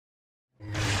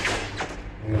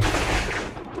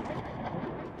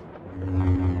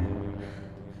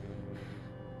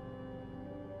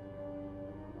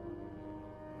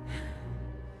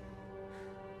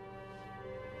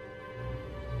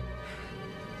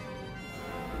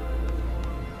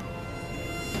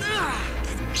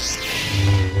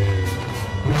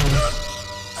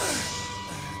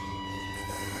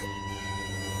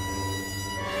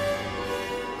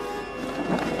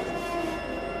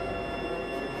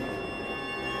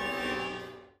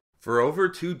For over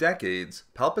 2 decades,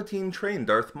 Palpatine trained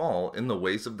Darth Maul in the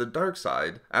ways of the dark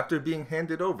side after being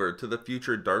handed over to the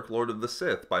future Dark Lord of the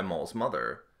Sith by Maul's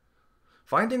mother.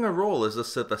 Finding a role as a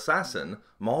Sith assassin,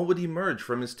 Maul would emerge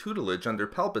from his tutelage under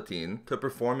Palpatine to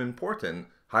perform important,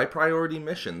 high-priority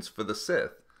missions for the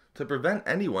Sith, to prevent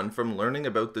anyone from learning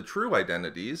about the true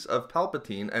identities of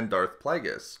Palpatine and Darth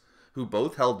Plagueis, who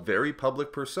both held very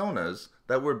public personas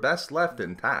that were best left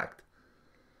intact.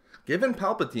 Given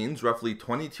Palpatine's roughly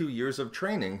 22 years of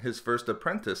training his first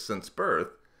apprentice since birth,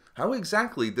 how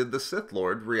exactly did the Sith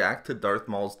Lord react to Darth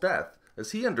Maul's death,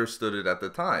 as he understood it at the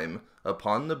time,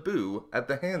 upon Naboo at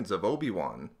the hands of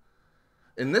Obi-Wan?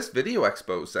 In this video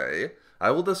expose,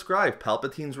 I will describe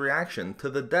Palpatine's reaction to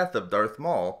the death of Darth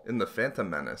Maul in The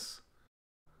Phantom Menace.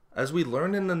 As we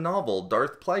learn in the novel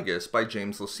Darth Plagueis by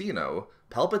James Luceno,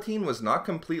 Palpatine was not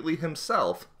completely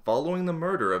himself following the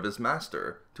murder of his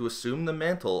master to assume the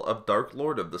mantle of Dark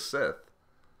Lord of the Sith.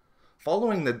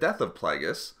 Following the death of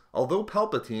Plagueis, although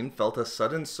Palpatine felt a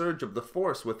sudden surge of the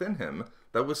Force within him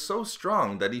that was so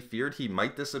strong that he feared he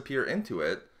might disappear into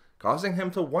it, causing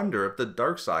him to wonder if the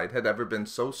dark side had ever been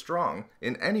so strong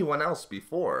in anyone else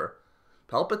before,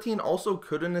 Palpatine also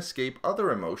couldn't escape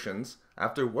other emotions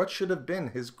after what should have been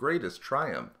his greatest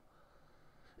triumph.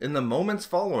 In the moments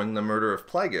following the murder of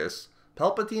Plagueis,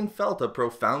 Palpatine felt a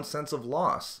profound sense of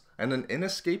loss and an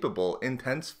inescapable,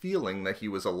 intense feeling that he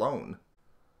was alone.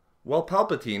 While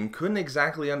Palpatine couldn't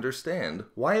exactly understand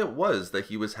why it was that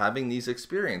he was having these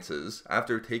experiences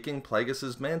after taking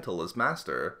Plagueis' mantle as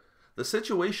master, the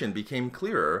situation became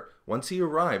clearer once he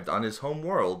arrived on his home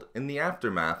world in the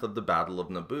aftermath of the Battle of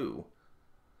Naboo.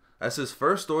 As his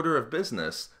first order of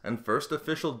business and first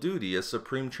official duty as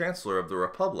Supreme Chancellor of the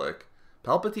Republic,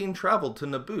 Palpatine traveled to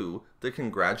Naboo to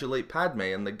congratulate Padme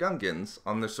and the Gungans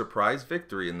on their surprise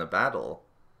victory in the battle.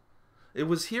 It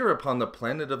was here upon the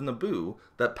planet of Naboo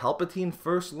that Palpatine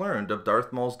first learned of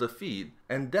Darth Maul's defeat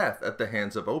and death at the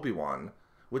hands of Obi-Wan,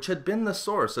 which had been the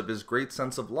source of his great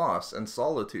sense of loss and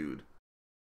solitude.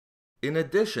 In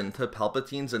addition to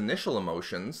Palpatine's initial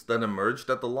emotions that emerged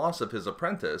at the loss of his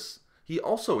apprentice, he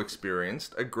also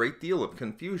experienced a great deal of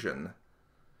confusion.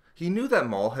 He knew that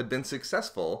Maul had been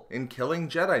successful in killing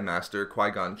Jedi Master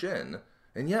Qui-Gon Jinn,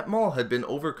 and yet Maul had been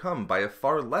overcome by a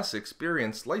far less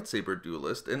experienced lightsaber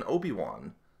duelist in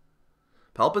Obi-Wan.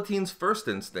 Palpatine's first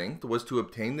instinct was to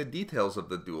obtain the details of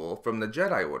the duel from the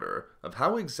Jedi Order of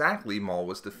how exactly Maul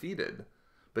was defeated,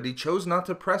 but he chose not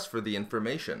to press for the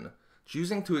information,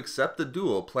 choosing to accept the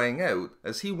duel playing out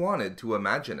as he wanted to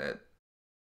imagine it.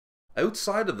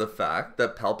 Outside of the fact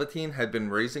that Palpatine had been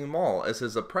raising Maul as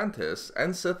his apprentice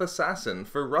and Sith assassin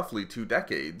for roughly 2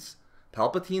 decades,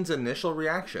 Palpatine's initial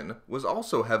reaction was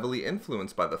also heavily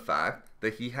influenced by the fact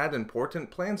that he had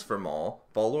important plans for Maul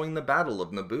following the Battle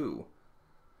of Naboo.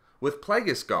 With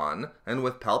Plagueis gone, and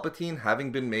with Palpatine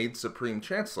having been made Supreme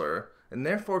Chancellor, and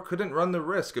therefore couldn't run the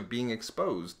risk of being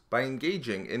exposed by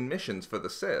engaging in missions for the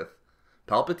Sith,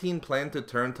 Palpatine planned to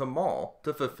turn to Maul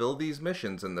to fulfill these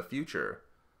missions in the future.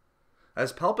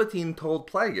 As Palpatine told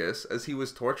Plagueis as he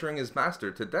was torturing his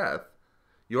master to death,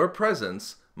 "Your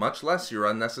presence, much less your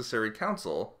unnecessary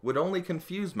counsel, would only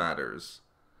confuse matters.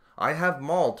 I have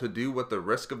Maul to do what the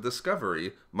risk of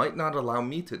discovery might not allow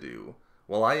me to do,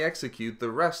 while I execute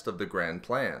the rest of the grand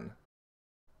plan."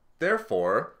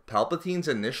 Therefore, Palpatine's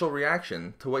initial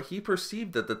reaction to what he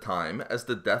perceived at the time as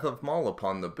the death of Maul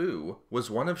upon Naboo was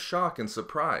one of shock and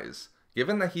surprise,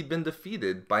 given that he'd been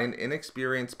defeated by an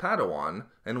inexperienced Padawan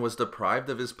and was deprived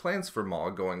of his plans for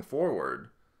Maul going forward.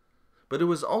 But it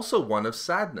was also one of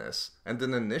sadness and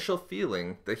an initial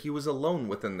feeling that he was alone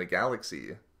within the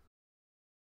galaxy.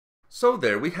 So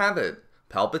there we have it,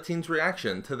 Palpatine's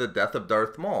reaction to the death of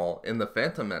Darth Maul in The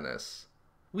Phantom Menace.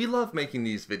 We love making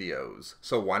these videos,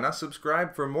 so why not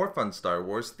subscribe for more fun Star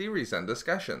Wars theories and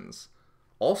discussions?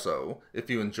 Also, if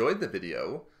you enjoyed the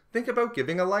video, think about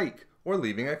giving a like or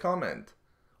leaving a comment.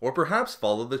 Or perhaps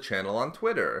follow the channel on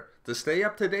Twitter to stay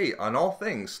up to date on all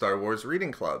things Star Wars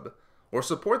Reading Club, or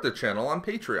support the channel on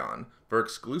Patreon for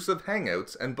exclusive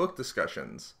hangouts and book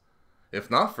discussions.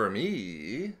 If not for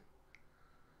me,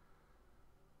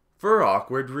 for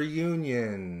Awkward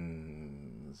Reunion.